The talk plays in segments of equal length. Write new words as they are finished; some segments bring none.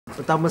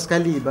pertama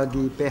sekali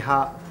bagi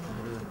pihak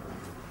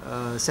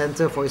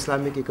Center for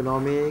Islamic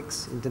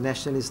Economics,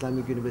 International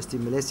Islamic University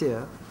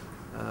Malaysia,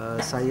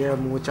 saya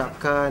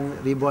mengucapkan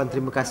ribuan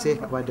terima kasih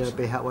kepada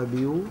pihak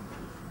YBU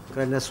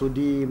kerana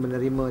sudi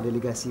menerima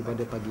delegasi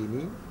pada pagi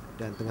ini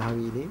dan tengah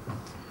hari ini.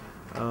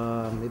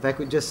 If I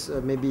could just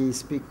maybe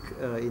speak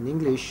in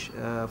English,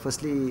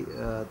 firstly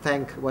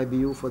thank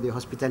YBU for the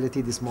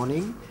hospitality this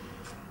morning,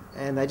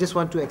 and I just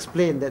want to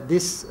explain that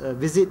this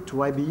visit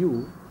to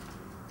YBU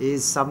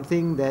is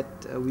something that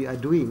we are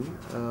doing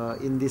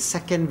in the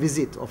second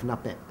visit of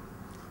NAPEP.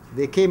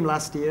 They came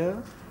last year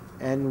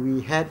and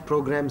we had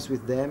programs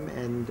with them,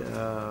 and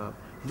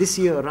this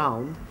year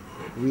around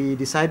we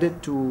decided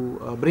to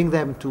bring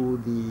them to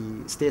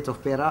the state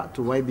of Perak,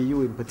 to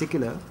YBU in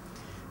particular,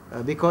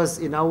 because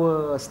in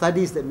our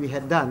studies that we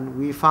had done,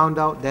 we found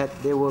out that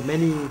there were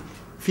many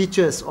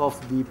features of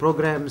the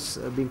programs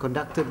being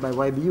conducted by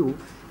YBU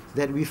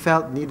that we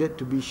felt needed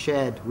to be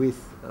shared with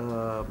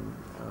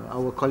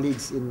our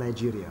colleagues in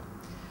Nigeria.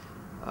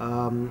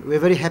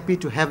 We're very happy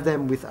to have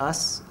them with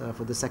us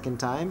for the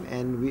second time,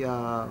 and we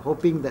are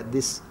hoping that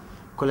this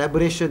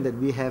collaboration that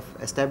we have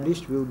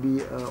established will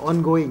be an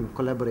ongoing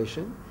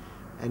collaboration,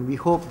 and we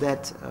hope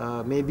that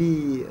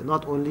maybe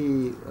not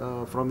only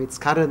from its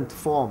current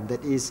form,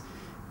 that is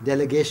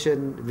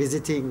delegation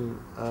visiting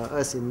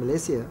us in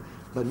Malaysia,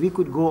 but we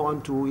could go on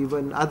to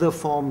even other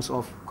forms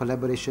of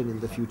collaboration in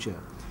the future,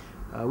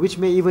 which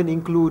may even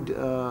include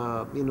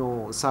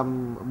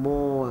some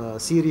more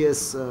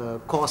serious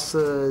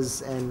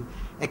courses and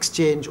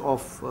exchange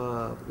of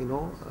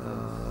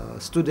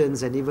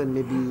students and even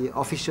maybe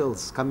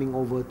officials coming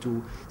over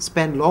to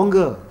spend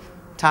longer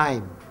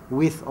time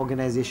with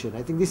organization.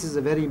 I think this is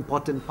a very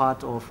important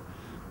part of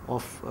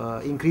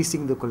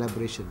increasing the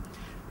collaboration.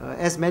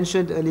 As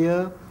mentioned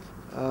earlier,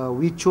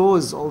 we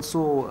chose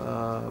also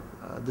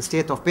the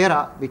state of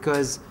Perak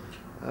because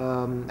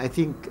I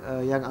think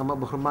Yang Amat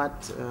Berhormat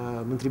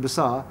Menteri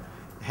Besar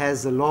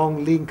has a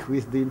long link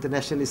with the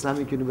International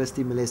Islamic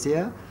University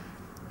Malaysia,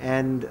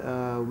 and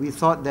we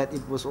thought that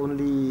it was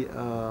only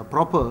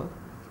proper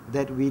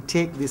that we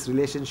take this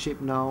relationship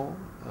now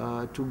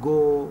to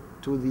go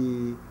to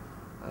the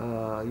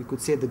you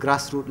could say the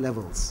grassroots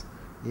levels.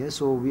 Yeah,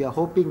 so we are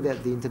hoping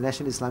that the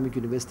International Islamic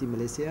University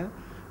Malaysia,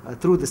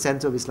 through the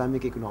Center of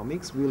Islamic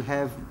Economics, will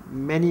have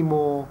many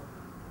more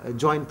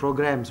joint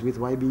programs with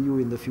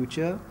YBU in the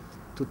future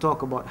to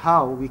talk about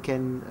how we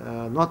can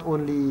not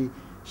only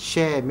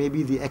share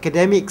maybe the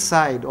academic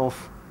side of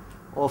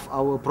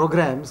our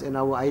programs and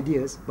our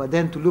ideas, but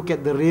then to look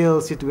at the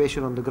real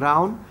situation on the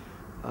ground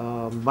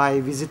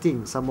by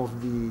visiting some of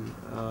the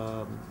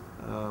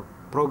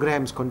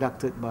programs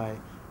conducted by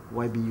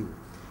YBU.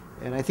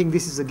 And I think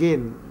this is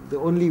again the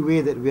only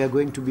way that we are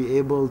going to be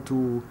able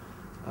to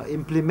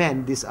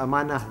implement this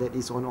amanah that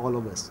is on all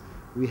of us.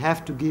 We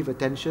have to give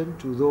attention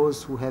to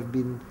those who have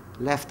been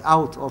left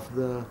out of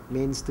the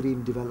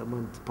mainstream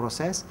development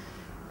process,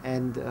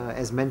 and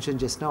as mentioned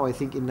just now, I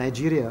think in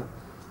Nigeria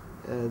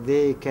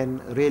they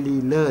can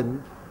really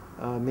learn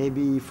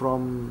maybe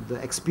from the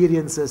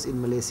experiences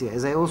in Malaysia.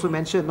 As I also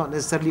mentioned, not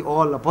necessarily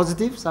all are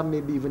positive, some may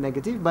be even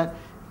negative, but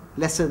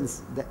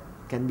lessons that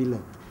can be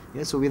learned.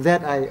 Yeah, so with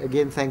that, I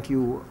again thank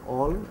you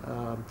all,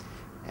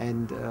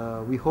 and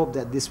we hope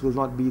that this will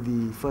not be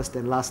the first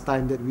and last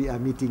time that we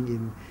are meeting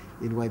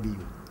in YBU.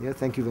 Yeah,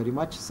 thank you very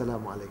much.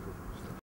 Assalamu alaikum.